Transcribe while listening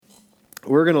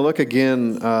We're going to look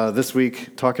again this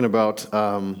week talking about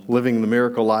living the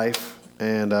miracle life.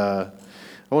 And I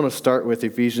want to start with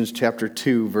Ephesians chapter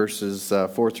 2, verses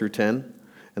 4 through 10. And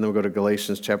then we'll go to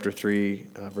Galatians chapter 3,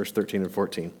 verse 13 and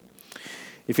 14.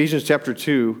 Ephesians chapter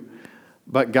 2,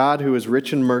 "But God, who is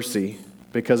rich in mercy,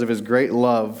 because of his great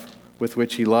love with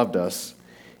which he loved us,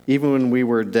 even when we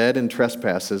were dead in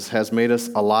trespasses, has made us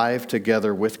alive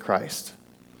together with Christ.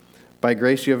 By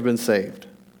grace you have been saved,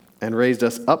 and raised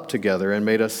us up together and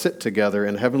made us sit together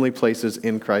in heavenly places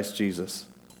in Christ Jesus,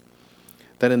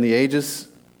 that in the ages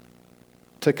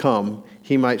to come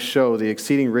he might show the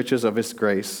exceeding riches of his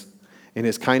grace in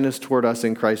his kindness toward us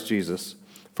in Christ Jesus.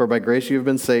 For by grace you have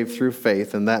been saved through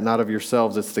faith, and that not of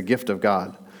yourselves, it's the gift of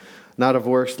God, not of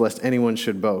works, lest anyone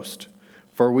should boast.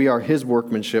 For we are his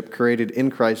workmanship, created in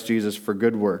Christ Jesus for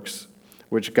good works,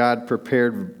 which God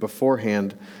prepared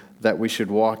beforehand that we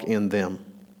should walk in them."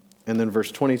 And then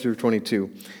verse 20 through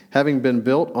 22, "Having been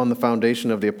built on the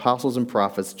foundation of the apostles and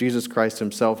prophets, Jesus Christ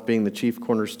himself being the chief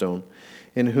cornerstone,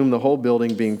 in whom the whole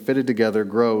building being fitted together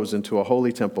grows into a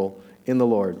holy temple in the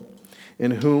Lord,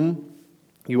 in whom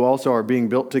you also are being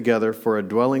built together for a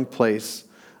dwelling place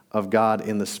of God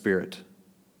in the Spirit."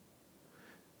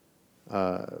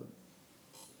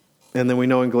 And then we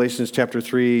know in Galatians chapter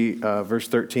 3, verse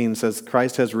 13 says,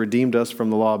 "Christ has redeemed us from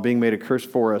the law, being made a curse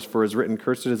for us, for it is written,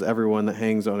 cursed is everyone that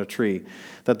hangs on a tree,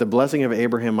 that the blessing of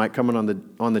Abraham might come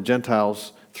on the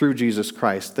Gentiles through Jesus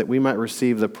Christ, that we might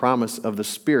receive the promise of the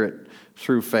Spirit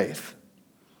through faith."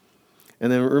 And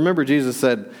then remember, Jesus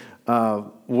said,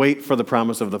 wait for the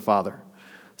promise of the Father.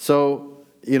 So,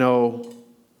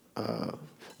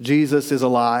 Jesus is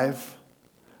alive,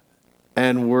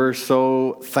 and we're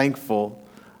so thankful.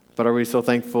 But are we so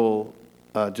thankful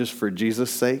just for Jesus'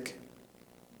 sake?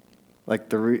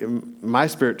 Like my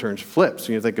spirit flips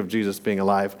when you think of Jesus being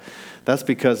alive. That's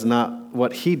because not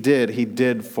what he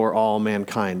did for all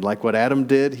mankind. Like what Adam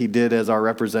did, he did as our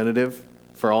representative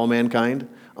for all mankind.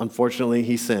 Unfortunately,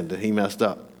 he sinned and he messed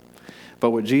up.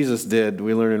 But what Jesus did,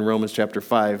 we learn in Romans chapter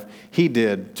 5, he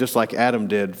did just like Adam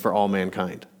did for all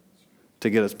mankind to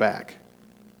get us back.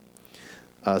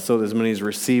 So that as many as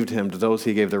received him, to those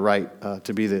he gave the right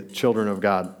to be the children of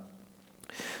God.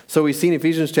 So we see in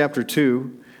Ephesians chapter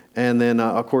 2, and then,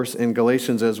 of course, in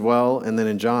Galatians as well, and then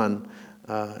in John,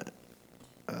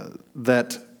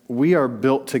 that we are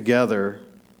built together,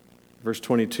 verse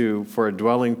 22, for a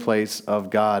dwelling place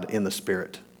of God in the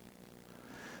Spirit.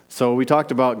 So we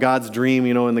talked about God's dream,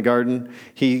 in the garden.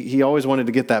 He always wanted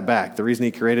to get that back. The reason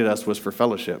he created us was for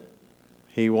fellowship.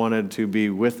 He wanted to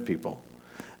be with people.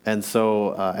 And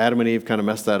so Adam and Eve kind of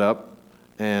messed that up,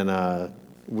 and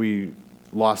we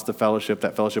lost the fellowship.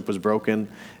 That fellowship was broken,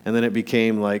 and then it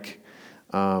became like,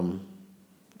 a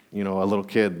little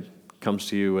kid comes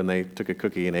to you and they took a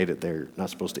cookie and ate it they're not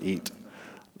supposed to eat.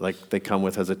 Like they come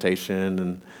with hesitation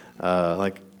and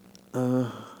I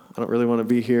don't really want to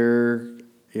be here,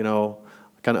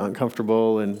 kind of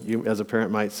uncomfortable. And you as a parent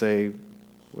might say,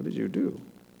 "What did you do?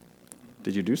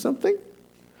 Did you do something?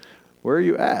 Where are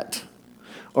you at?"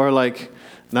 Or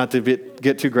not to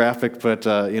get too graphic, but,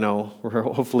 we're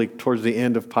hopefully towards the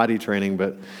end of potty training,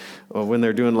 but when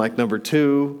they're doing number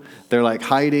 2, they're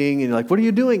hiding, and you're like, "What are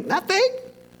you doing?"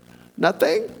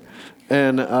 Nothing.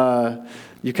 And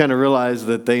you kind of realize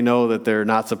that they know that they're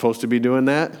not supposed to be doing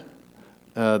that.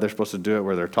 They're supposed to do it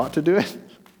where they're taught to do it.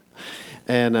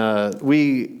 And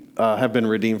we have been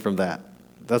redeemed from that.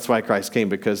 That's why Christ came,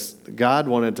 because God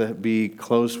wanted to be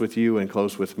close with you and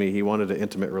close with me. He wanted an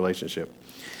intimate relationship.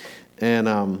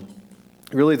 And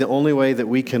really the only way that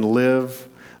we can live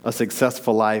a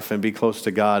successful life and be close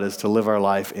to God is to live our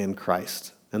life in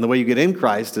Christ. And the way you get in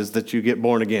Christ is that you get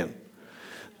born again,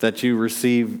 that you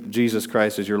receive Jesus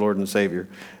Christ as your Lord and Savior.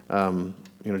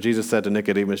 Jesus said to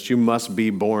Nicodemus, "You must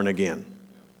be born again."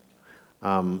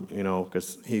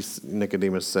 Because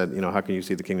Nicodemus said, "How can you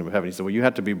see the kingdom of heaven?" He said, "Well, you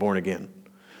have to be born again."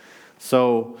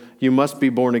 So you must be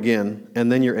born again,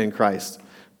 and then you're in Christ.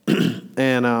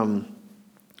 And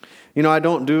I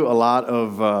don't do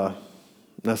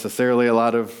necessarily a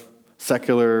lot of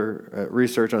secular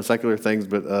research on secular things,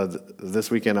 but this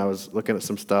weekend I was looking at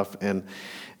some stuff, and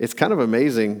it's kind of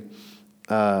amazing.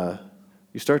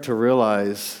 You start to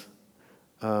realize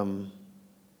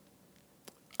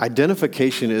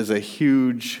identification is a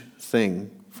huge thing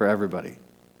for everybody.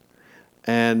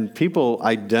 And people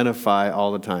identify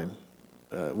all the time.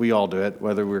 We all do it,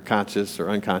 whether we're conscious or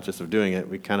unconscious of doing it,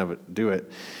 we kind of do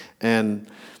it. And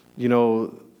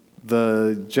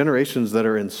the generations that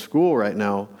are in school right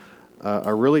now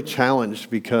are really challenged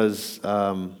because,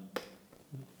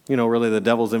 really the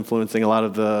devil's influencing a lot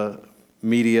of the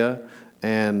media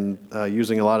and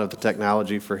using a lot of the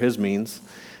technology for his means.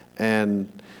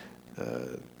 And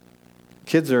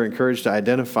kids are encouraged to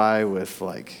identify with,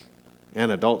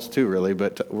 and adults too, really,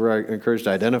 but we're encouraged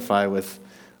to identify with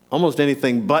almost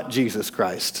anything but Jesus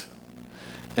Christ.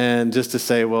 And just to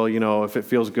say, well, if it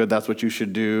feels good, that's what you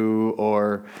should do,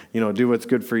 or, do what's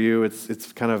good for you.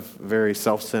 It's kind of very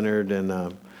self-centered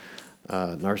and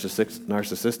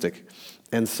narcissistic.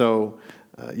 And so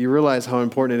you realize how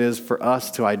important it is for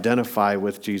us to identify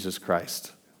with Jesus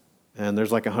Christ. And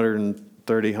there's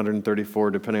 130,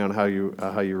 134, depending on how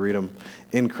you read them,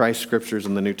 in Christ scriptures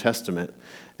in the New Testament.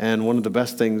 And one of the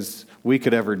best things we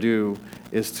could ever do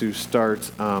is to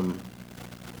start,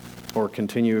 or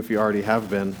continue if you already have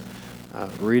been,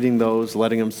 reading those,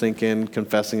 letting them sink in,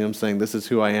 confessing them, saying, this is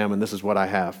who I am and this is what I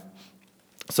have.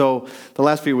 So the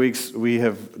last few weeks, we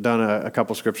have done a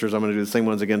couple scriptures. I'm going to do the same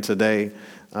ones again today.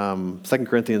 2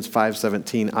 Corinthians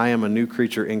 5:17, I am a new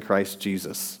creature in Christ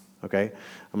Jesus. Okay?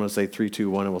 I'm going to say 3, 2,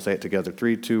 1, and we'll say it together.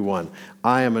 3, 2, 1.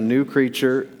 I am a new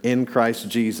creature in Christ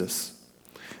Jesus.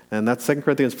 And that's 2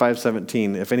 Corinthians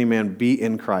 5:17. If any man be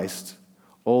in Christ,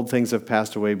 old things have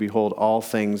passed away. Behold, all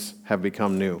things have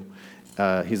become new.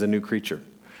 He's a new creature.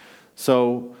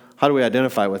 So how do we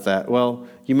identify with that? Well,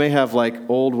 you may have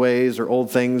old ways or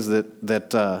old things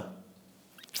that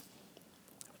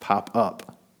pop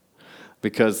up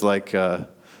because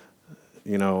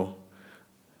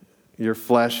your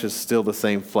flesh is still the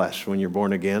same flesh when you're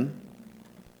born again.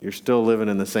 You're still living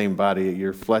in the same body.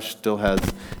 Your flesh still has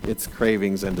its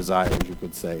cravings and desires, you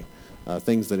could say,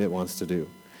 things that it wants to do.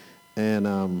 And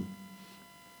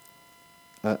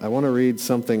I want to read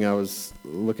something I was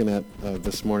looking at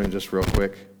this morning just real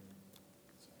quick.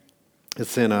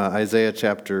 It's in Isaiah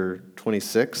chapter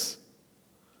 26.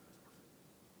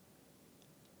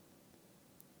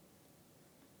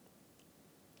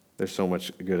 There's so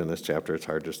much good in this chapter, it's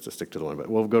hard just to stick to the one. But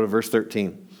we'll go to verse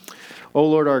 13. O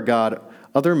Lord our God,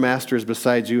 other masters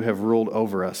besides you have ruled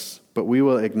over us, but we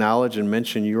will acknowledge and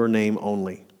mention your name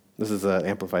only. This is an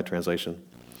Amplified translation.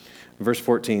 Verse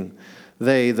 14.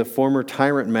 They, the former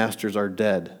tyrant masters, are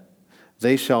dead.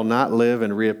 They shall not live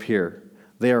and reappear.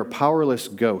 They are powerless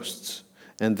ghosts,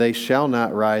 and they shall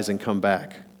not rise and come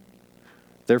back.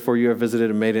 Therefore you have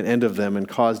visited and made an end of them and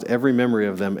caused every memory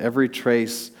of them, every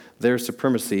trace their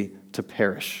supremacy to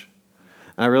perish.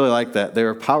 And I really like that. They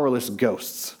are powerless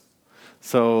ghosts.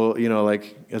 So,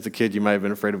 as a kid, you might have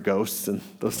been afraid of ghosts and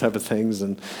those type of things.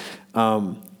 And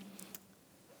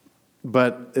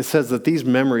but it says that these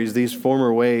memories, these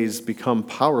former ways, become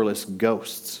powerless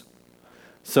ghosts.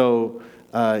 So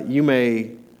you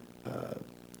may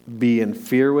be in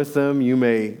fear with them. You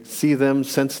may see them,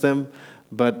 sense them,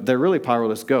 but they're really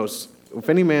powerless ghosts. If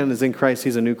any man is in Christ,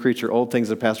 he's a new creature. Old things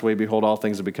have passed away. Behold, all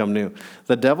things have become new.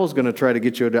 The devil's going to try to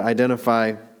get you to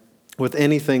identify with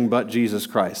anything but Jesus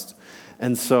Christ.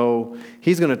 And so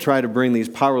he's going to try to bring these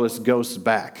powerless ghosts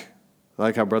back. I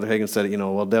like how Brother Hagin said it,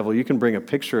 well, devil, you can bring a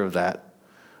picture of that,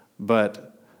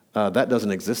 but that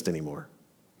doesn't exist anymore.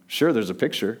 Sure, there's a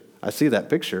picture. I see that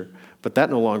picture, but that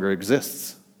no longer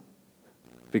exists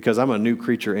because I'm a new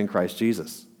creature in Christ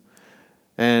Jesus.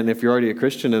 And if you're already a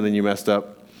Christian and then you messed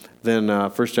up, then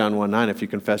 1 John 1:9, if you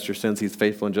confess your sins, he's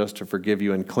faithful and just to forgive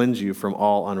you and cleanse you from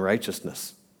all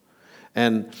unrighteousness.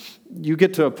 And you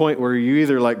get to a point where you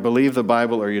either believe the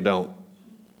Bible or you don't.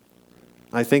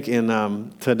 I think in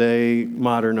today,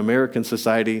 modern American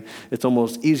society, it's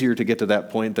almost easier to get to that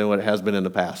point than what it has been in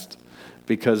the past.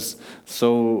 Because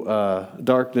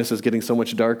darkness is getting so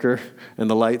much darker and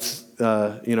the lights,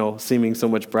 seeming so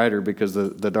much brighter because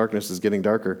the darkness is getting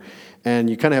darker. And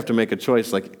you kind of have to make a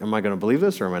choice, am I going to believe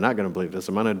this or am I not going to believe this?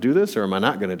 Am I going to do this or am I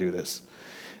not going to do this?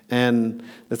 And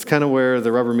that's kind of where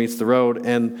the rubber meets the road.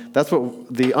 And that's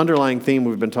what the underlying theme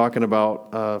we've been talking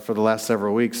about for the last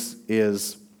several weeks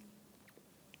is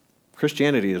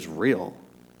Christianity is real,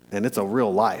 and it's a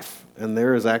real life. And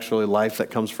there is actually life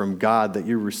that comes from God that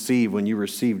you receive when you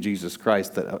receive Jesus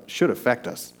Christ that should affect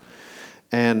us.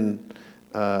 And,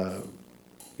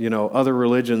 other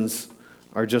religions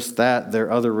are just that.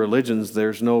 They're other religions.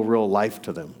 There's no real life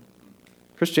to them.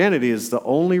 Christianity is the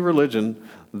only religion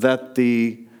that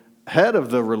the head of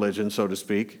the religion, so to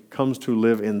speak, comes to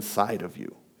live inside of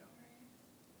you.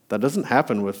 That doesn't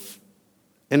happen with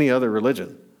any other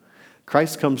religion.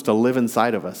 Christ comes to live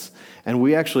inside of us, and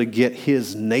we actually get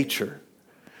his nature.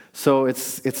 So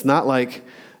it's not like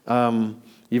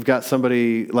you've got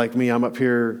somebody like me, I'm up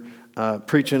here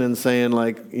preaching and saying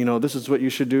this is what you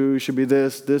should do, you should be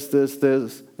this,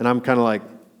 and I'm kind of like,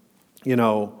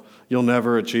 you'll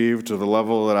never achieve to the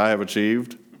level that I have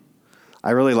achieved.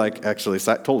 I really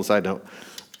total side note,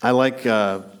 I like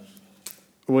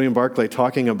William Barclay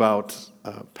talking about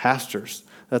pastors,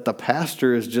 that the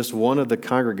pastor is just one of the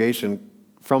congregation,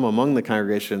 from among the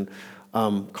congregation,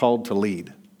 called to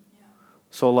lead.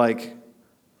 So like,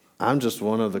 I'm just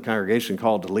one of the congregation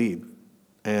called to lead.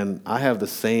 And I have the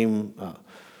same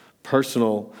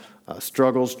personal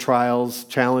struggles, trials,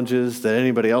 challenges that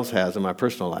anybody else has in my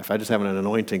personal life. I just have an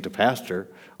anointing to pastor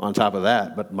on top of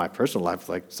that, but my personal life is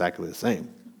like exactly the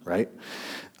same, right?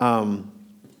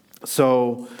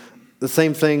 So the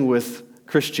same thing with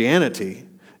Christianity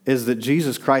is that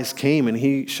Jesus Christ came and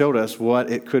he showed us what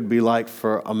it could be like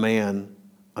for a man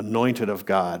anointed of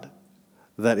God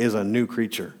that is a new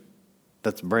creature,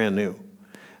 that's brand new.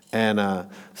 And I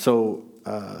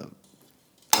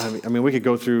mean, we could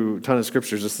go through a ton of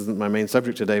scriptures. This isn't my main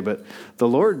subject today, but the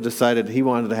Lord decided he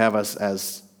wanted to have us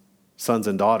as sons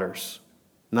and daughters,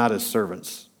 not as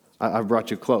servants. I've brought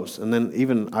you close. And then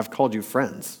even I've called you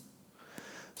friends.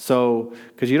 So,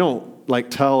 because you don't like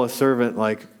tell a servant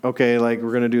like, okay, like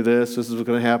we're going to do this is what's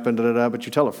going to happen, but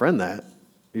you tell a friend that.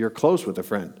 You're close with a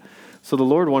friend. So the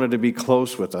Lord wanted to be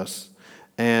close with us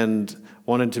and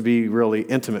wanted to be really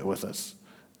intimate with us,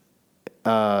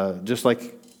 just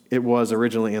like it was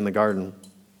originally in the garden.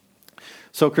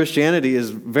 So Christianity is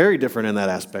very different in that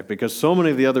aspect because so many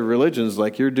of the other religions,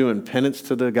 like you're doing penance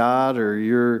to the God or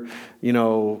you're,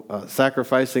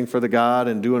 sacrificing for the God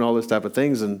and doing all this type of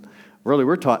things. And really,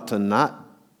 we're taught to not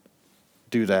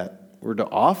do that. We're to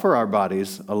offer our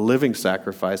bodies a living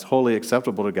sacrifice, wholly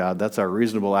acceptable to God. That's our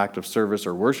reasonable act of service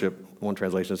or worship, one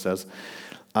translation says.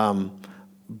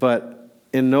 But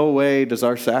in no way does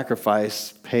our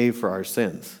sacrifice pay for our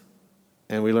sins.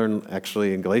 And we learn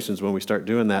actually in Galatians when we start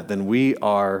doing that, then we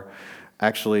are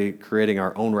actually creating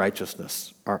our own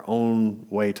righteousness, our own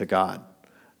way to God.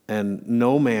 And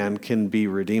no man can be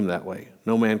redeemed that way.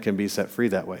 No man can be set free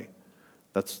that way.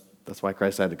 That's why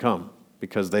Christ had to come,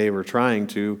 because they were trying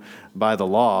to, by the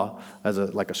law, as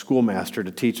like a schoolmaster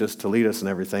to teach us, to lead us and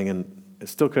everything, and it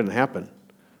still couldn't happen.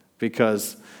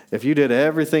 Because if you did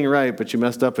everything right, but you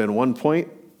messed up in one point,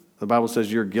 the Bible says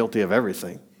you're guilty of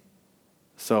everything.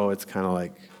 So it's kind of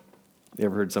like, you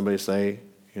ever heard somebody say,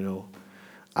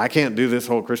 I can't do this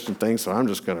whole Christian thing, so I'm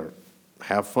just going to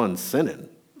have fun sinning.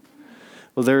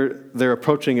 Well, they're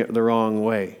approaching it the wrong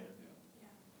way,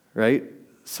 right?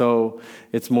 So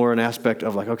it's more an aspect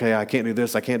of like, okay, I can't do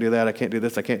this, I can't do that, I can't do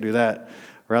this, I can't do that,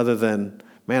 rather than,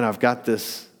 man, I've got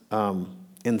this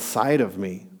inside of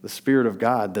me, the Spirit of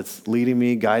God that's leading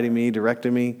me, guiding me,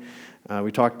 directing me.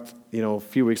 We talked, a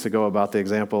few weeks ago about the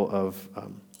example of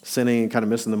sinning and kind of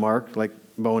missing the mark, like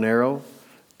bow and arrow.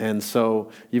 And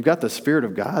so you've got the Spirit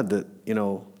of God that,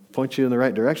 points you in the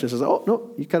right direction. It says, oh,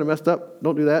 no, you kind of messed up.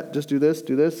 Don't do that. Just do this,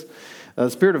 do this. The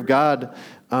Spirit of God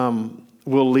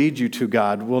will lead you to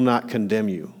God, will not condemn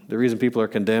you. The reason people are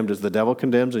condemned is the devil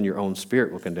condemns and your own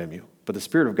spirit will condemn you. But the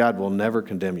Spirit of God will never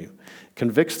condemn you.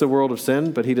 Convicts the world of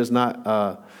sin, but he does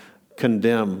not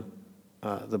condemn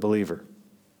the believer.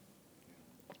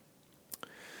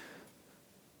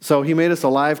 So he made us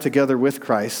alive together with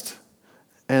Christ,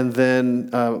 and then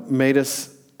made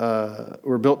us,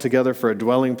 we're built together for a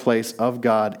dwelling place of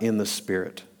God in the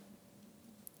Spirit,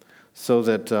 so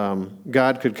that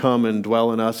God could come and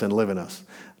dwell in us and live in us.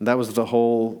 And that was the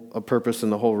whole purpose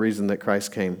and the whole reason that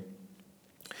Christ came.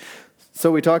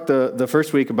 So we talked the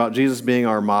first week about Jesus being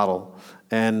our model,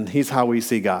 and he's how we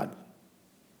see God.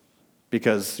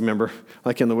 Because remember,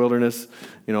 like in the wilderness,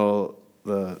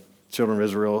 the children of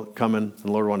Israel coming, and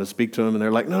the Lord wanted to speak to them, and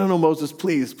they're like, no, Moses,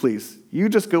 please, you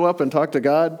just go up and talk to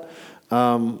God.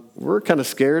 We're kind of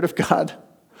scared of God.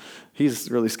 He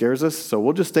really scares us, so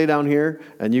we'll just stay down here,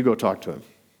 and you go talk to him.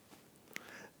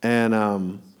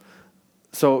 And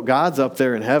so God's up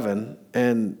there in heaven,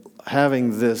 and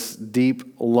having this deep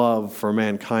love for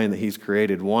mankind that he's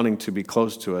created, wanting to be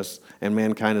close to us, and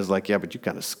mankind is like, yeah, but you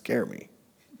kind of scare me.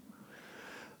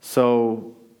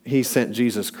 So he sent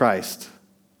Jesus Christ.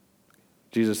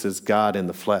 Jesus is God in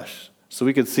the flesh. So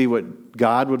we could see what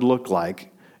God would look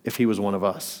like if he was one of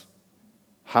us.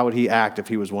 How would he act if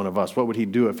he was one of us? What would he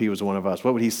do if he was one of us?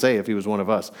 What would he say if he was one of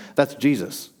us? That's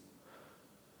Jesus.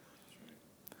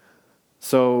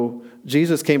 So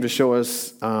Jesus came to show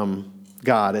us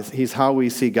God. He's how we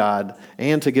see God,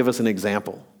 and to give us an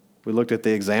example. We looked at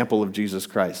the example of Jesus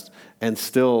Christ. And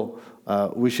still,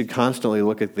 we should constantly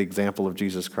look at the example of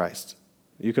Jesus Christ.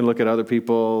 You can look at other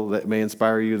people that may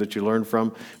inspire you, that you learn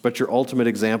from, but your ultimate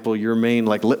example, your main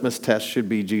litmus test should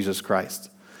be Jesus Christ,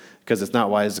 because it's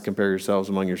not wise to compare yourselves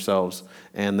among yourselves.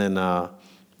 And then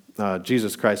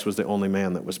Jesus Christ was the only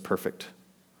man that was perfect.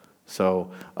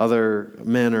 So other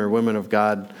men or women of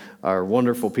God are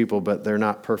wonderful people, but they're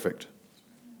not perfect.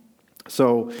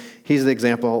 So he's the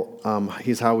example.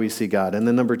 He's how we see God. And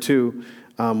then number two,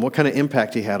 what kind of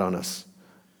impact he had on us.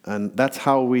 And that's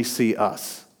how we see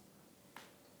us.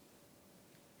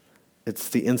 It's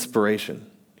the inspiration.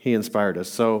 He inspired us.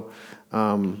 So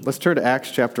let's turn to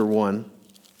Acts chapter 1,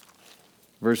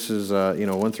 verses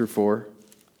 1 through 4.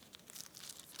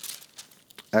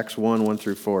 Acts 1, 1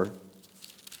 through 4.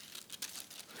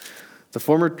 The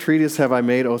former treatise have I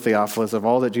made, O Theophilus, of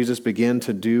all that Jesus began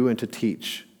to do and to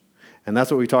teach. And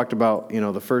that's what we talked about,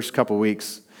 the first couple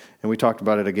weeks. And we talked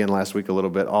about it again last week a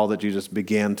little bit, all that Jesus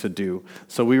began to do.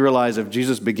 So we realize if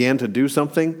Jesus began to do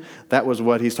something, that was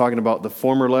what he's talking about. The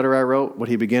former letter I wrote, what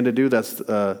he began to do, that's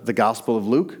the Gospel of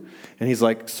Luke. And he's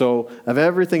like, so of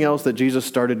everything else that Jesus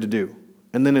started to do.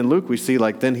 And then in Luke, we see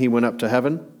then he went up to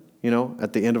heaven,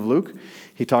 at the end of Luke.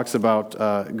 He talks about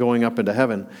going up into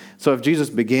heaven. So if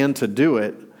Jesus began to do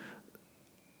it,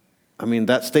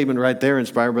 that statement right there,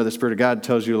 inspired by the Spirit of God,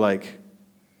 tells you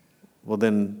well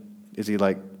then, is he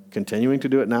continuing to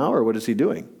do it now, or what is he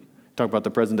doing? Talk about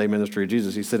the present day ministry of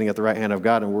Jesus. He's sitting at the right hand of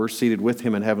God, and we're seated with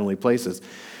him in heavenly places.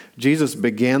 Jesus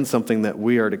began something that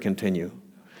we are to continue.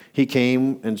 He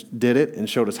came and did it and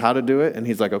showed us how to do it, and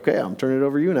he's like, okay, I'm turning it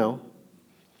over to you now.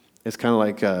 It's kind of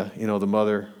like, the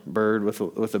mother bird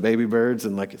with the baby birds,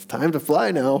 and it's time to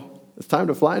fly now. It's time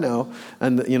to fly now.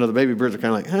 And, the baby birds are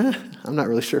kind of like, I'm not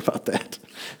really sure about that.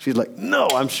 She's like, no,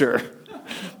 I'm sure.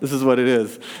 This is what it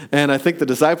is. And I think the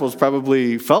disciples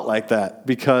probably felt like that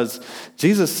because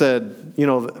Jesus said,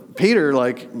 Peter,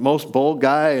 most bold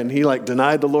guy, and he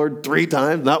denied the Lord 3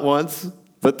 times, not once,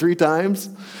 but 3 times.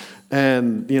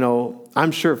 And,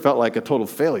 I'm sure felt like a total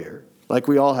failure. Like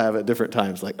we all have at different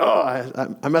times.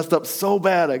 I messed up so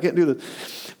bad, I can't do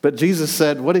this. But Jesus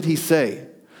said, what did he say?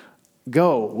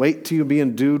 Go, wait till you be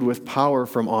endued with power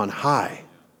from on high,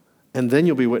 and then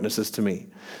you'll be witnesses to me.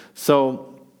 So,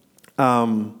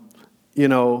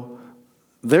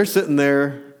 they're sitting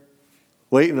there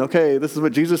waiting, okay, this is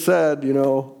what Jesus said,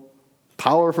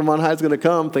 power from on high is going to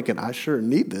come, thinking, I sure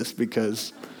need this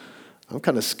because I'm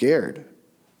kind of scared,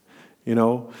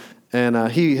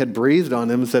 And he had breathed on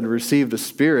them and said, receive the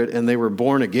Spirit, and they were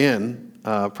born again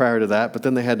prior to that, but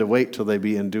then they had to wait till they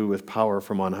be endued with power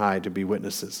from on high to be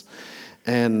witnesses.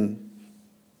 And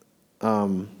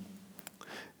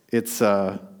it's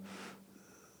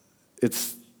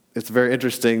very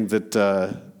interesting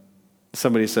that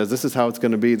somebody says, this is how it's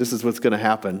going to be, this is what's going to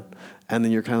happen. And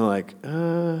then you're kind of like,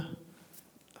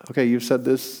 okay, you've said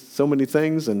this so many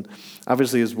things. And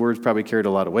obviously his words probably carried a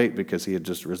lot of weight because he had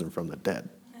just risen from the dead.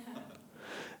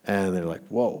 And they're like,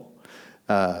 whoa.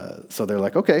 So they're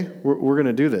like, okay, we're going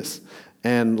to do this.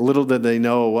 And little did they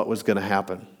know what was going to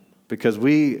happen. Because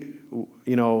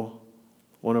one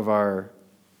of our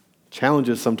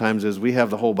challenges sometimes is we have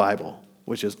the whole Bible,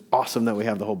 which is awesome that we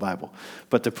have the whole Bible.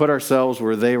 But to put ourselves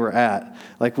where they were at,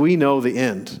 we know the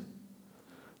end.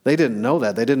 They didn't know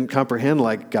that. They didn't comprehend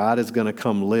God is going to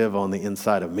come live on the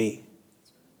inside of me.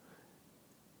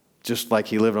 Just like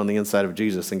he lived on the inside of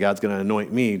Jesus, and God's going to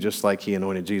anoint me just like he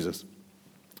anointed Jesus.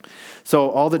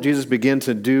 So all that Jesus began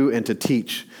to do and to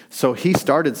teach. So he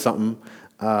started something,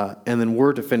 and then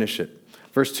we're to finish it.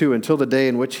 Verse 2, until the day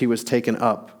in which he was taken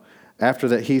up. After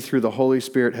that, he, through the Holy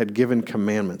Spirit, had given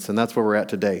commandments. And that's where we're at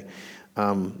today,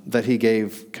 that he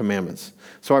gave commandments.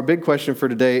 So our big question for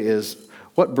today is,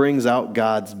 what brings out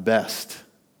God's best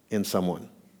in someone?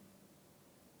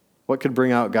 What could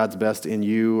bring out God's best in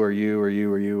you or you or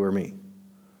you or you or me?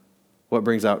 What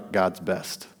brings out God's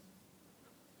best?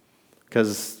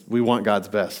 Because we want God's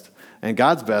best. And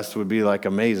God's best would be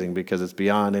amazing because it's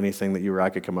beyond anything that you or I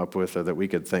could come up with or that we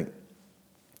could think.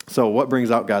 So what brings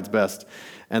out God's best?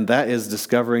 And that is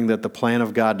discovering that the plan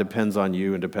of God depends on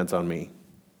you and depends on me.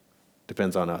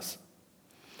 Depends on us.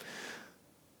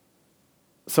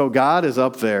 So God is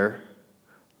up there,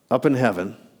 up in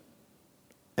heaven,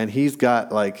 and he's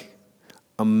got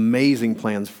amazing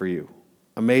plans for you,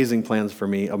 amazing plans for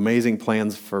me, amazing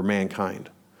plans for mankind.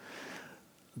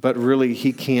 But really,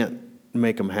 he can't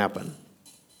make them happen.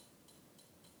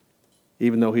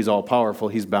 Even though he's all-powerful,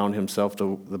 he's bound himself,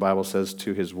 the Bible says,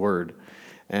 to his word.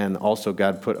 And also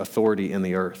God put authority in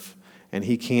the earth. And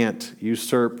he can't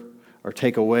usurp or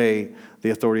take away the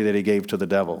authority that he gave to the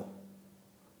devil.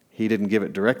 He didn't give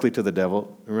it directly to the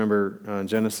devil. Remember in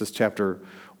Genesis chapter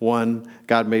 1,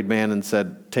 God made man and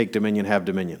said, take dominion, have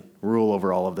dominion. Rule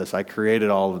over all of this. I created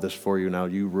all of this for you, now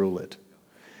you rule it.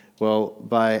 Well,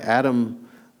 by Adam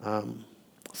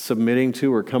submitting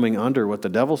to or coming under what the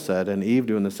devil said, and Eve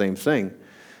doing the same thing,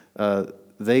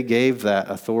 they gave that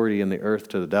authority in the earth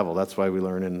to the devil. That's why we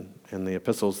learn in the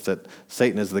epistles that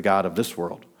Satan is the god of this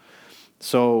world.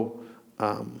 So,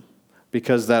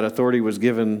 because that authority was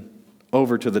given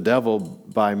over to the devil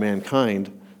by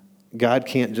mankind, God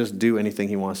can't just do anything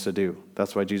he wants to do.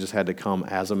 That's why Jesus had to come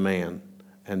as a man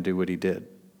and do what he did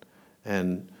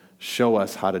and show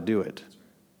us how to do it.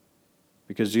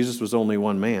 Because Jesus was only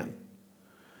one man.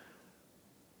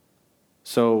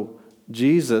 So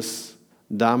Jesus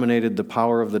dominated the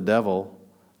power of the devil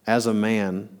as a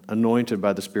man anointed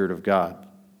by the Spirit of God.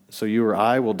 So you or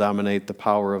I will dominate the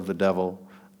power of the devil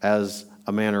as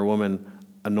a man or woman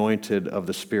anointed of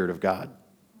the Spirit of God.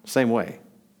 Same way.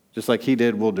 Just like he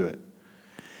did, we'll do it.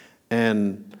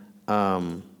 And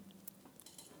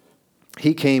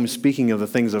he came speaking of the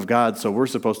things of God, so we're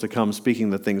supposed to come speaking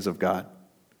the things of God.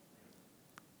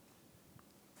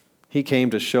 He came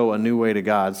to show a new way to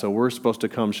God, so we're supposed to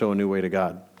come show a new way to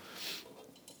God.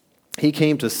 He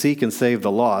came to seek and save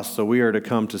the lost, so we are to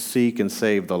come to seek and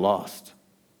save the lost.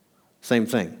 Same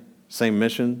thing. Same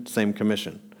mission, same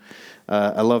commission.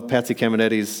 I love Patsy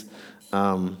Caminetti's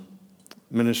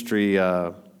ministry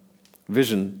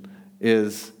vision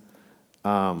is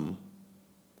our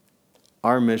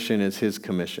mission is his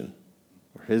commission.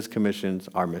 His commission's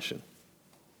our mission.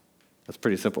 That's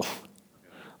pretty simple.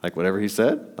 Like whatever he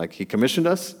said, like he commissioned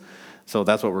us, so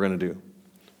that's what we're going to do.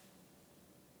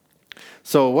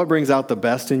 So what brings out the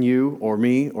best in you or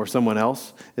me or someone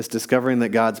else is discovering that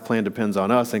God's plan depends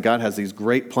on us, and God has these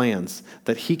great plans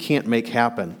that he can't make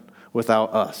happen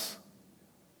without us.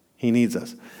 He needs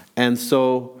us. And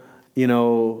so,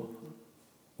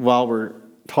 while we're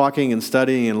talking and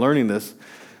studying and learning this,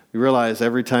 you realize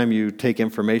every time you take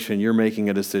information, you're making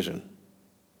a decision.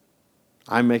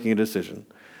 I'm making a decision.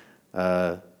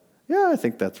 I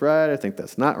think that's right. I think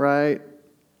that's not right.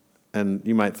 And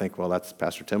you might think, well, that's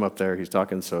Pastor Tim up there. He's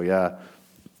talking, so yeah,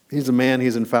 he's a man.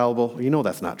 He's infallible.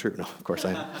 That's not true. No, of course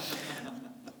I am.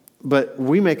 But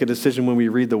we make a decision when we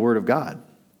read the Word of God.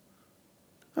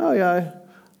 Oh, yeah.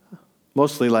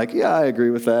 Mostly like, yeah, I agree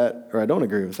with that, or I don't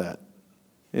agree with that.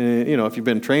 And, if you've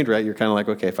been trained right, you're kind of like,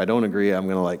 okay, if I don't agree, I'm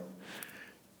going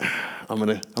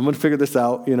to figure this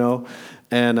out,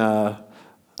 and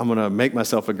I'm going to make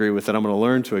myself agree with it. I'm going to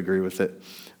learn to agree with it.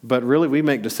 But really, we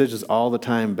make decisions all the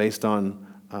time based on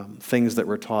things that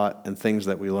we're taught and things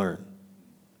that we learn,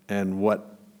 and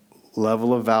what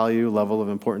level of value, level of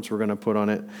importance we're going to put on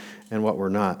it, and what we're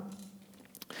not.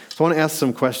 So I want to ask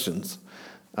some questions.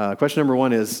 Question number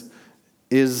one is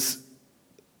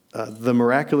the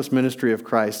miraculous ministry of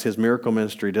Christ, his miracle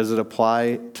ministry, does it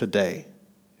apply today?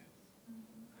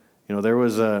 There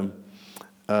was a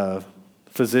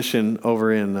physician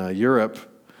over in Europe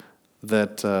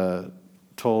that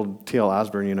told T.L.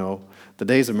 Osborne, the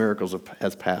days of miracles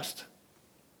has passed.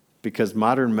 Because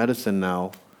modern medicine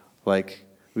now,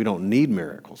 we don't need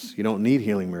miracles. You don't need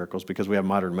healing miracles because we have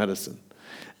modern medicine.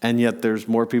 And yet there's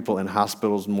more people in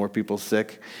hospitals and more people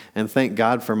sick. And thank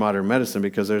God for modern medicine,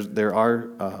 because there are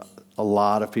a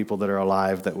lot of people that are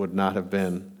alive that would not have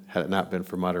been had it not been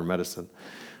for modern medicine.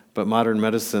 But modern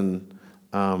medicine,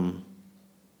 has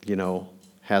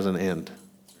an end.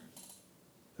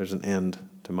 There's an end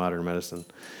to modern medicine.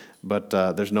 But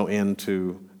there's no end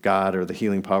to God or the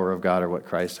healing power of God or what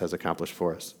Christ has accomplished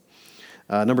for us.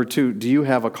 Number two, do you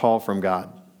have a call from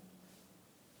God?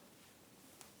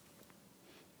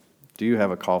 Do you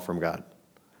have a call from God?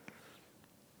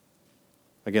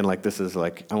 Again, this is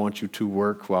I want you to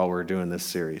work while we're doing this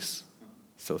series.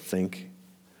 So think,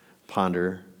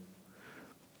 ponder.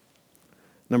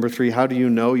 Number three, how do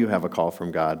you know you have a call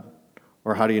from God?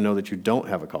 Or how do you know that you don't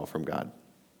have a call from God?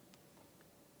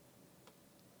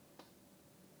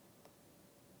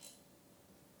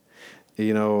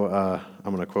 I'm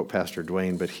going to quote Pastor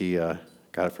Dwayne, but he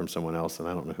got it from someone else, and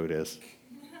I don't know who it is.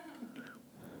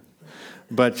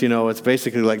 But, it's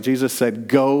basically like Jesus said,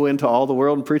 go into all the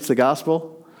world and preach the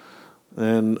gospel.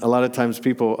 And a lot of times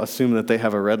people assume that they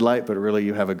have a red light, but really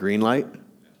you have a green light.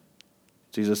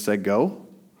 Jesus said, go.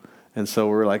 And so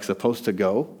we're supposed to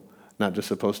go, not just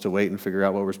supposed to wait and figure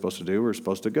out what we're supposed to do. We're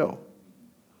supposed to go.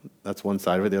 That's one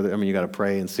side of it. The other, you got to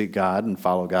pray and seek God and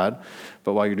follow God.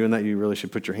 But while you're doing that, you really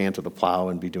should put your hand to the plow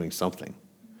and be doing something.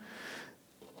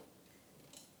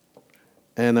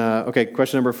 And,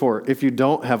 question number 4. If you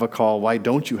don't have a call, why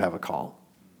don't you have a call?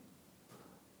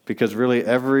 Because really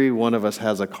every one of us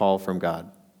has a call from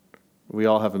God. We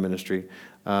all have a ministry.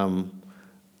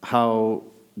 How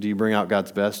do you bring out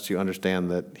God's best? You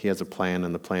understand that he has a plan,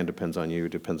 and the plan depends on you,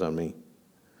 depends on me.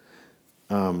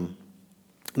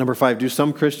 Number 5, do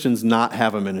some Christians not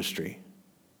have a ministry?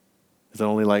 Is it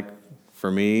only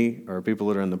for me or people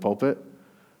that are in the pulpit?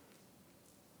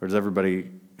 Or does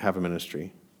everybody have a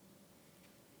ministry?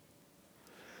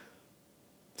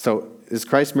 So, does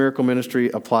Christ's miracle ministry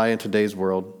apply in today's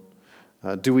world?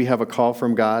 Do we have a call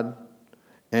from God?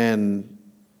 And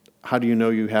how do you know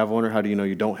you have one, or how do you know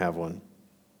you don't have one?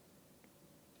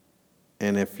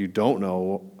 And if you don't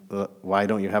know, why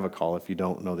don't you have a call if you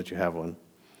don't know that you have one?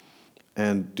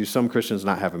 And do some Christians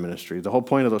not have a ministry? The whole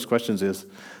point of those questions is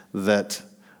that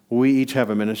we each have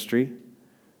a ministry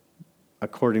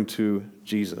according to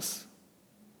Jesus.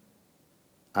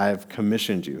 I have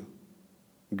commissioned you.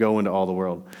 Go into all the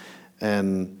world.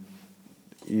 And,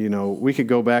 we could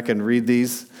go back and read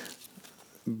these,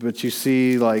 but you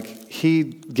see, he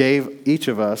gave each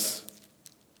of us,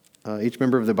 each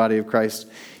member of the body of Christ,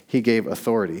 he gave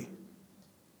authority.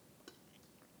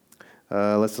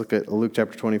 Let's look at Luke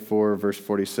chapter 24, verse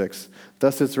 46.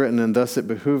 Thus it's written, and thus it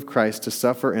behooved Christ to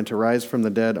suffer and to rise from the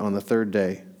dead on the third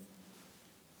day.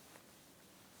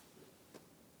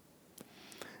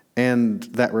 And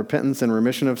that repentance and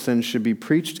remission of sins should be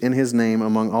preached in his name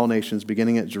among all nations,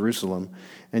 beginning at Jerusalem.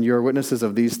 And you are witnesses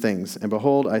of these things. And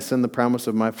behold, I send the promise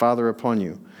of my Father upon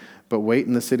you. But wait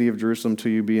in the city of Jerusalem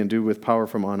till you be endued with power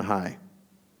from on high.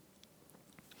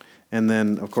 And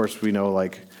then, of course, we know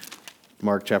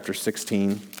Mark chapter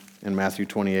 16 and Matthew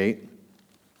 28.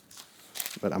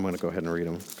 But I'm going to go ahead and read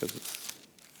them because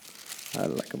I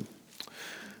like them.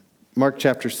 Mark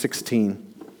chapter 16.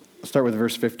 Start with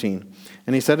verse 15.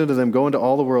 And he said unto them, Go into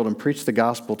all the world and preach the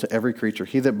gospel to every creature.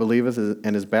 He that believeth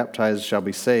and is baptized shall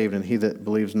be saved, and he that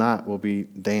believes not will be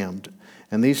damned.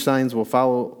 And these signs will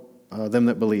follow them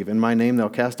that believe. In my name they'll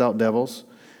cast out devils.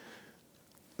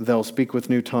 They'll speak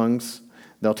with new tongues.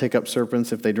 They'll take up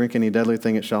serpents. If they drink any deadly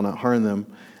thing, it shall not harm them.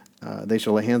 They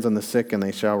shall lay hands on the sick, and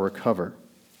they shall recover.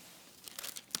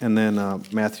 And then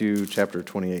Matthew chapter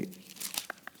 28.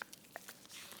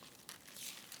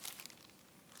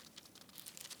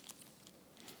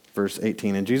 Verse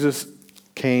 18, and Jesus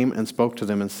came and spoke to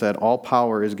them and said, All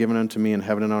power is given unto me in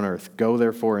heaven and on earth. Go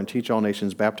therefore and teach all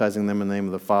nations, baptizing them in the name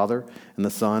of the Father and the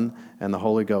Son and the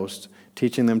Holy Ghost,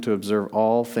 teaching them to observe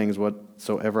all things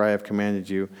whatsoever I have commanded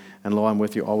you. And lo, I'm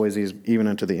with you always, even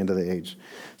unto the end of the age.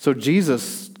 So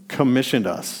Jesus commissioned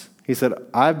us. He said,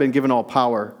 I've been given all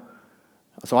power,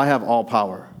 so I have all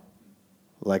power.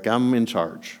 I'm in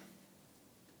charge.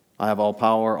 I have all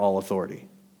power, all authority.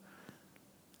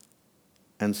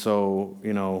 And so,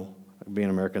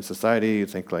 being American society, you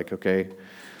think okay,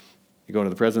 you go into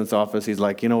the president's office, he's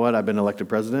like, you know what, I've been elected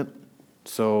president,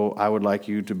 so I would like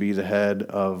you to be the head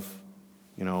of,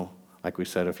 like we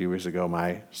said a few weeks ago,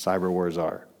 my cyber war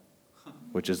czar,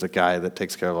 which is the guy that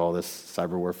takes care of all this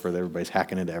cyber warfare, that everybody's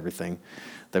hacking into everything,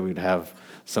 that we'd have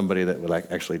somebody that would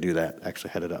actually do that,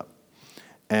 actually head it up.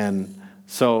 And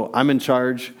so I'm in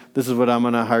charge. This is what I'm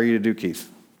going to hire you to do,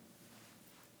 Keith.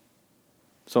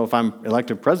 So if I'm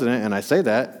elected president and I say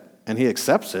that and he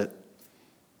accepts it,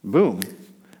 boom.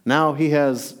 Now he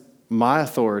has my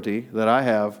authority that I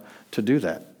have to do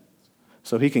that.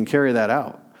 So he can carry that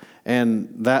out. And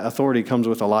that authority comes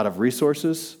with a lot of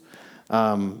resources,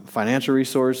 financial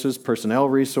resources, personnel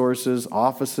resources,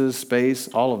 offices, space,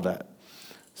 all of that.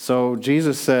 So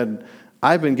Jesus said,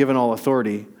 I've been given all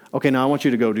authority. Okay, now I want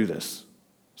you to go do this.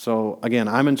 So again,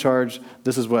 I'm in charge.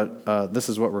 This is what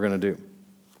we're going to do.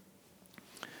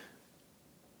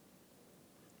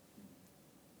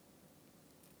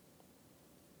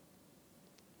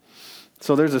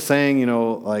 So there's a saying,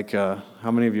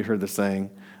 how many of you heard the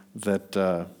saying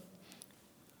that,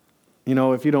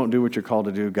 if you don't do what you're called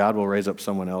to do, God will raise up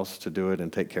someone else to do it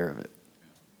and take care of it.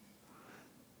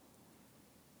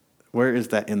 Where is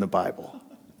that in the Bible?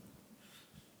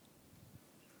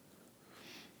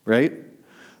 Right?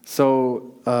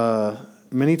 So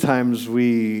many times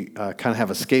we kind of have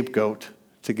a scapegoat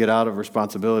to get out of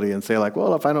responsibility and say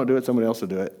well, if I don't do it, somebody else will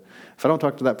do it. If I don't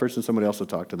talk to that person, somebody else will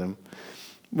talk to them.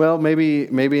 Well,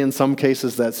 maybe in some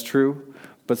cases that's true,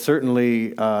 but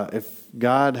certainly if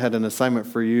God had an assignment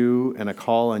for you and a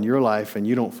call in your life and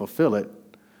you don't fulfill it,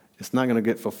 it's not going to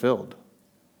get fulfilled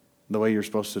the way you're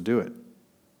supposed to do it.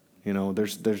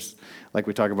 There's like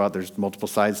we talk about, there's multiple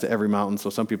sides to every mountain, so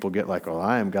some people get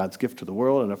I am God's gift to the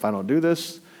world, and if I don't do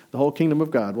this, the whole kingdom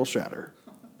of God will shatter.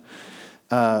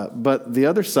 But the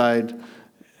other side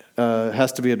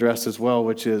has to be addressed as well,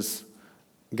 which is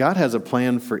God has a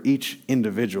plan for each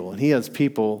individual, and he has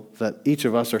people that each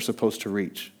of us are supposed to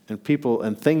reach, and people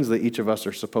and things that each of us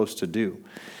are supposed to do.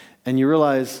 And you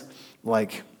realize,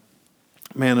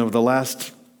 over the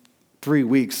last 3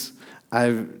 weeks,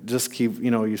 I just keep,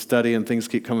 you study and things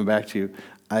keep coming back to you.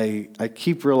 I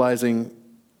keep realizing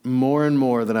more and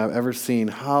more than I've ever seen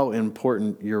how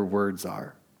important your words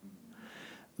are.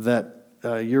 That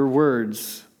your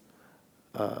words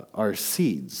are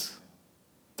seeds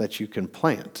that you can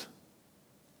plant.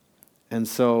 And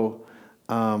so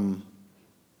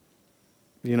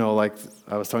like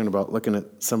I was talking about looking at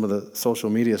some of the social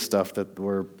media stuff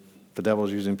where the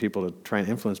devil's using people to try and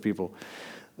influence people.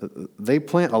 They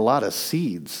plant a lot of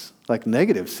seeds, like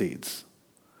negative seeds.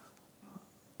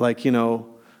 Like,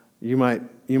 you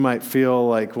might feel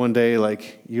like one day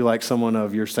like you like someone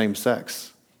of your same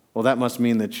sex. Well, that must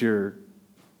mean that you're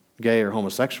gay or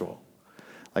homosexual.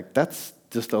 Like, that's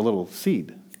just a little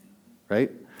seed,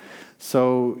 right?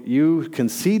 So you can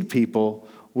seed people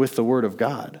with the Word of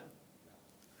God.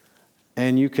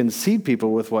 And you can seed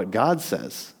people with what God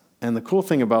says. And the cool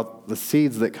thing about the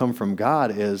seeds that come from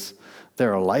God is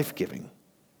they're life-giving.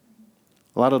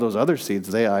 A lot of those other seeds,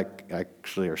 they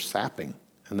actually are sapping,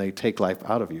 and they take life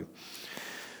out of you.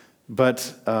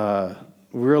 But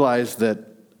realize that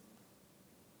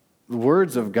the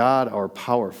words of God are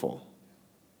powerful.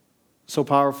 So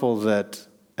powerful that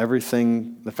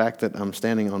the fact that I'm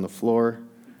standing on the floor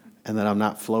and that I'm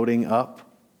not floating up,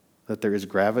 that there is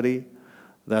gravity,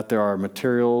 that there are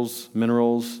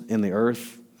minerals in the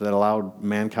earth that allowed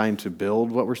mankind to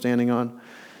build what we're standing on,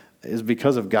 is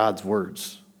because of God's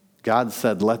words. God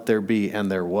said, "Let there be,"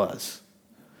 and there was.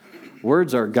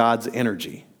 Words are God's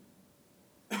energy.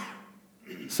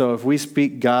 So if we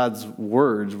speak God's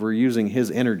words, we're using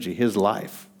His energy, His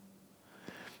life.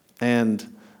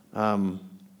 And, the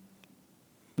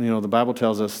Bible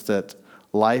tells us that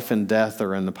life and death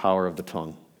are in the power of the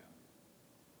tongue.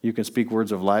 You can speak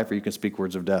words of life or you can speak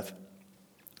words of death.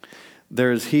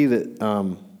 There is he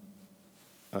that,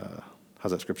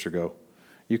 how's that scripture go?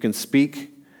 You can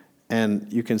speak,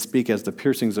 and you can speak as the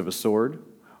piercings of a sword,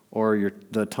 or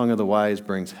the tongue of the wise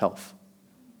brings health.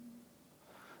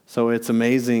 So it's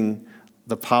amazing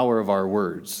the power of our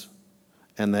words,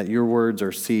 and that your words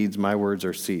are seeds, my words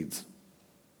are seeds.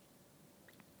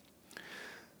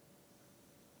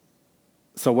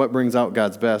 So what brings out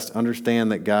God's best?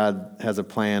 Understand that God has a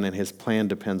plan, and His plan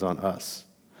depends on us.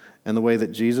 And the way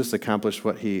that Jesus accomplished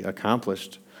what He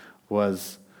accomplished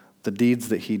was the deeds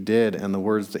that He did and the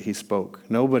words that He spoke.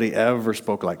 Nobody ever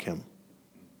spoke like Him.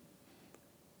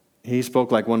 He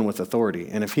spoke like one with authority.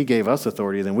 And if He gave us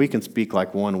authority, then we can speak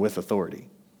like one with authority.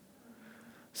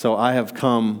 So I have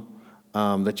come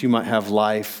that you might have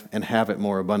life and have it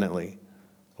more abundantly.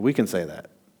 We can say that.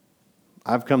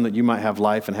 I've come that you might have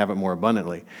life and have it more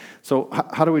abundantly. So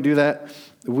how do we do that?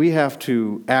 We have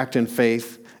to act in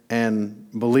faith and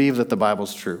believe that the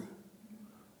Bible's true.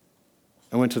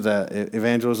 I went to the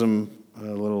evangelism, I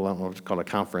don't know what it's called, a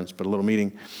conference, but a little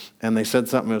meeting, and they said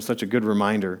something that was such a good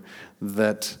reminder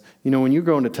that, when you're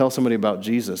going to tell somebody about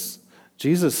Jesus,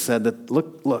 Jesus said that,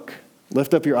 look,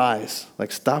 lift up your eyes.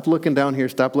 Like, stop looking down here,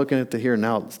 stop looking at the here and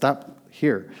now, stop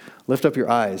here. Lift up your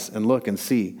eyes and look and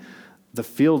see. The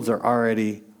fields are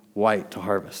already white to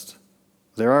harvest.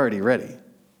 They're already ready.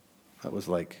 That was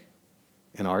like,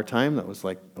 in our time, that was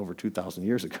like over 2,000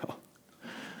 years ago.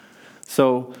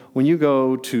 So when you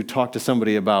go to talk to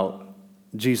somebody about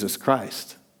Jesus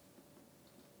Christ,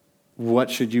 what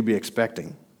should you be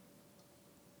expecting?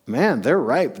 Man, they're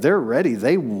ripe. They're ready.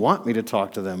 They want me to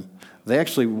talk to them. They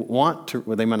actually want to,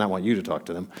 well, they might not want you to talk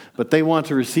to them, but they want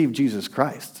to receive Jesus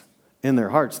Christ in their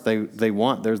hearts. They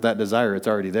want, there's that desire. It's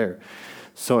already there.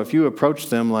 So if you approach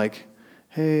them like,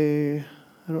 hey,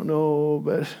 I don't know,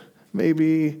 but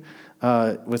maybe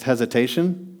with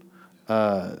hesitation,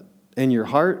 in your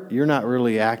heart, you're not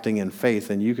really acting in faith,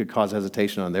 and you could cause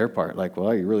hesitation on their part. Like, well,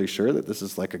 are you really sure that this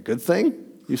is like a good thing?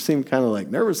 You seem kind of like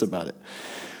nervous about it.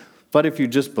 But if you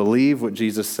just believe what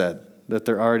Jesus said, that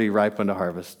they're already ripe unto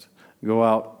harvest, go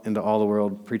out into all the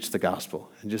world, preach the gospel,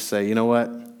 and just say, you know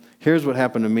what? Here's what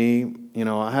happened to me.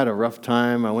 I had a rough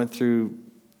time. I went through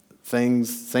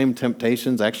things, same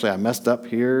temptations. Actually, I messed up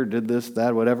here, did this,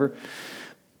 that, whatever.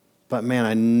 But man,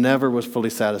 I never was fully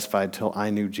satisfied till I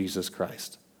knew Jesus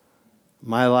Christ.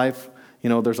 My life,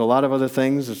 there's a lot of other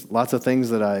things. There's lots of things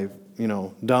that I've,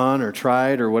 done or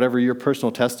tried or whatever your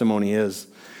personal testimony is.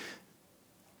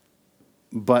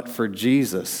 But for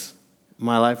Jesus,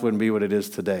 my life wouldn't be what it is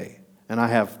today. And I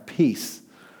have peace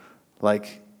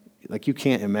like you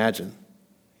can't imagine.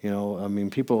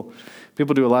 People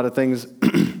do a lot of things,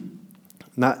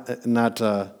 not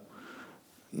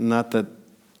that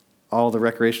all the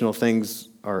recreational things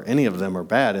or any of them are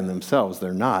bad in themselves.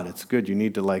 They're not. It's good. You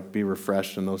need to be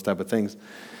refreshed and those type of things.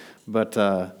 But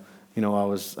I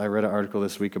read an article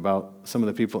this week about some of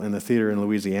the people in the theater in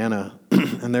Louisiana,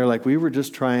 and they're like, we were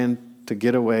just trying to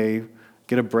get away,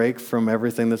 get a break from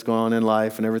everything that's going on in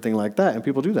life and everything like that. And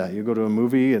people do that. You go to a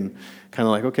movie and kind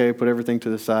of okay, put everything to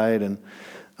the side, and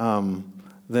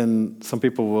then some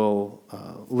people will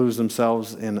lose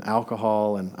themselves in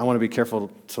alcohol. And I want to be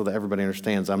careful so that everybody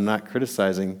understands. I'm not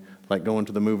criticizing going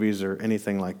to the movies or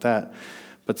anything like that.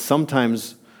 But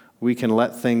sometimes we can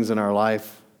let things in our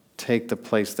life take the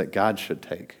place that God should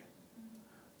take.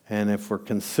 And if we're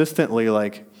consistently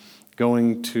like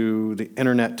going to the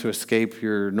internet to escape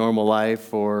your normal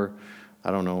life, or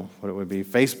I don't know what it would be,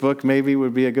 Facebook maybe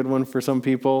would be a good one for some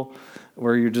people,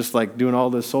 where you're just like doing all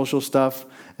this social stuff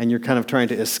and you're kind of trying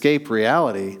to escape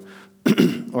reality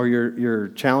or your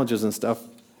challenges and stuff,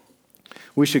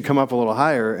 we should come up a little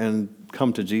higher and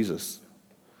come to Jesus,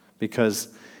 because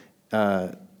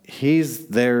he's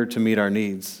there to meet our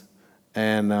needs.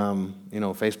 And,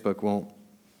 Facebook won't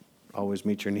always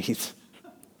meet your needs.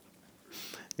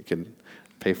 You can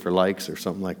pay for likes or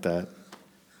something like that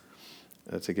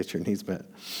to get your needs met.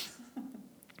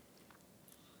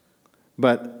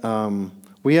 But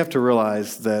we have to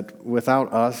realize that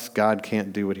without us, God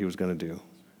can't do what he was going to do.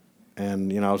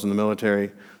 And, I was in the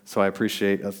military, so I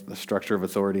appreciate the structure of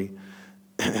authority.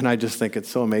 And I just think it's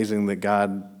so amazing that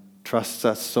God trusts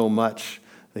us so much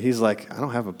that he's like, I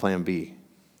don't have a plan B.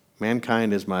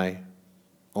 Mankind is my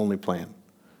only plan.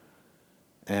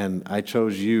 And I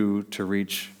chose you to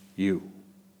reach you.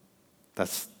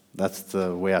 That's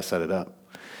the way I set it up.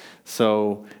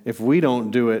 So if we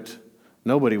don't do it,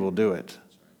 nobody will do it.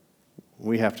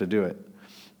 We have to do it.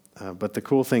 But the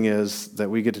cool thing is that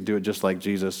we get to do it just like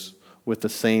Jesus, with the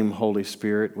same Holy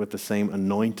Spirit, with the same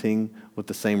anointing, with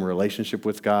the same relationship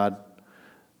with God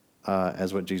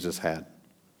as what Jesus had.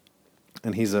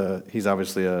 And he's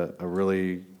obviously a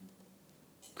really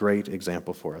great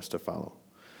example for us to follow.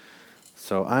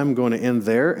 So I'm going to end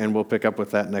there, and we'll pick up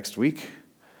with that next week.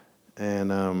 And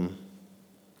the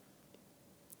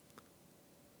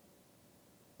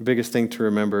biggest thing to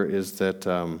remember is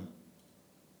that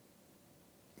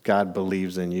God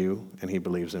believes in you, and he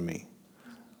believes in me.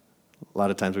 A lot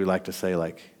of times we like to say,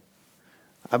 like,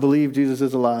 I believe Jesus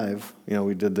is alive.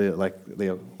 We did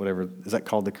whatever, is that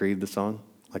called the Creed, the song?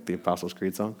 Like the Apostles'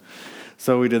 Creed song?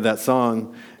 So we did that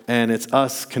song, and it's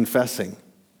us confessing.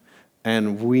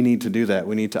 And we need to do that.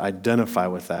 We need to identify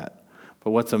with that.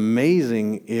 But what's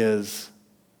amazing is,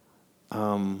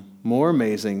 more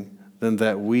amazing than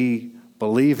that we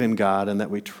believe in God and that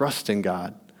we trust in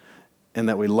God and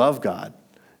that we love God,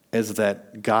 is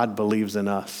that God believes in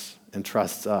us and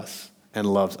trusts us and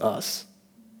loves us.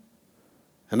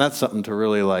 And that's something to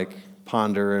really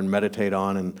ponder and meditate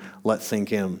on and let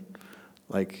sink in.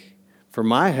 For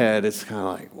my head, it's kind of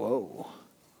like, whoa.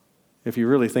 If you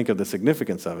really think of the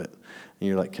significance of it, and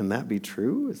you're like, can that be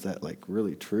true? Is that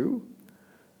really true?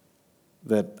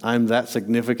 That I'm that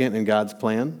significant in God's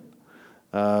plan?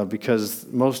 Because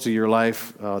most of your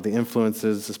life, the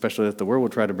influences, especially that the world will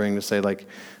try to bring, to say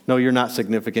no, you're not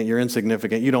significant, you're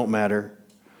insignificant, you don't matter.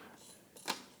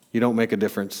 You don't make a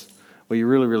difference. Well, you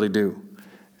really, really do.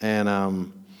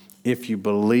 And if you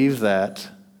believe that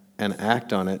and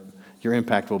act on it, your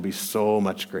impact will be so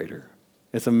much greater.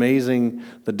 It's amazing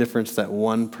the difference that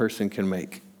one person can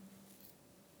make.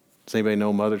 Does anybody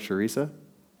know Mother Teresa?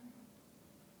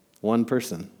 One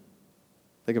person.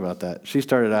 Think about that. She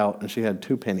started out and she had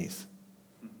 2 pennies,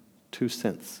 2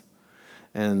 cents.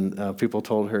 And people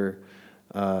told her,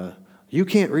 you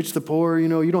can't reach the poor,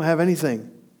 you don't have anything.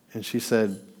 And she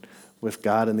said, with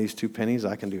God and these 2 pennies,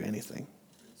 I can do anything.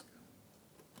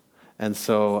 And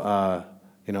so,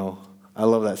 I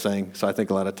love that saying. So I think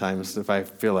a lot of times if I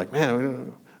feel like,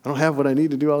 man, I don't have what I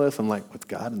need to do all this, I'm like, with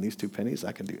God and these 2 pennies,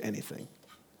 I can do anything.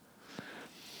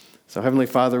 So Heavenly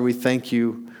Father, we thank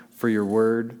you for your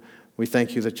word. We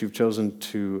thank you that you've chosen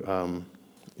to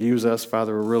use us.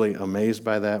 Father, we're really amazed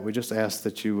by that. We just ask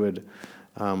that you would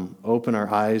open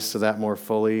our eyes to that more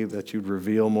fully, that you'd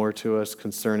reveal more to us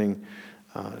concerning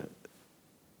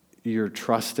your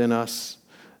trust in us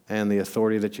and the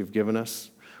authority that you've given us.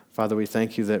 Father, we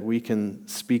thank you that we can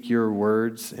speak your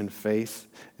words in faith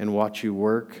and watch you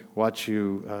work, watch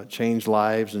you change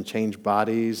lives and change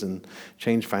bodies and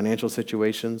change financial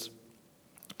situations.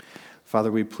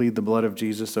 Father, we plead the blood of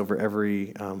Jesus over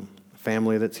every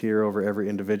family that's here, over every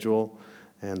individual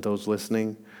and those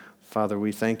listening. Father,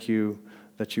 we thank you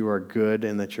that you are good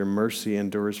and that your mercy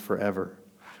endures forever.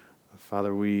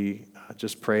 Father, we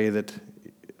just pray that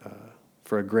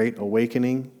for a great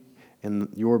awakening in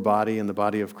your body and the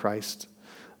body of Christ,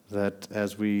 that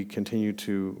as we continue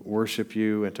to worship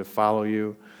you and to follow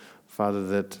you, Father,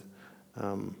 that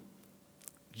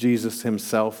Jesus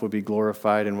himself would be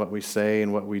glorified in what we say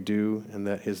and what we do, and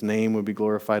that his name would be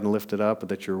glorified and lifted up, and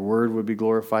that your word would be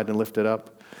glorified and lifted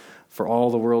up for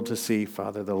all the world to see,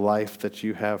 Father, the life that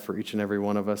you have for each and every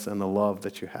one of us and the love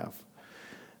that you have.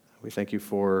 We thank you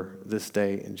for this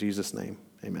day in Jesus' name.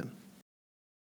 Amen.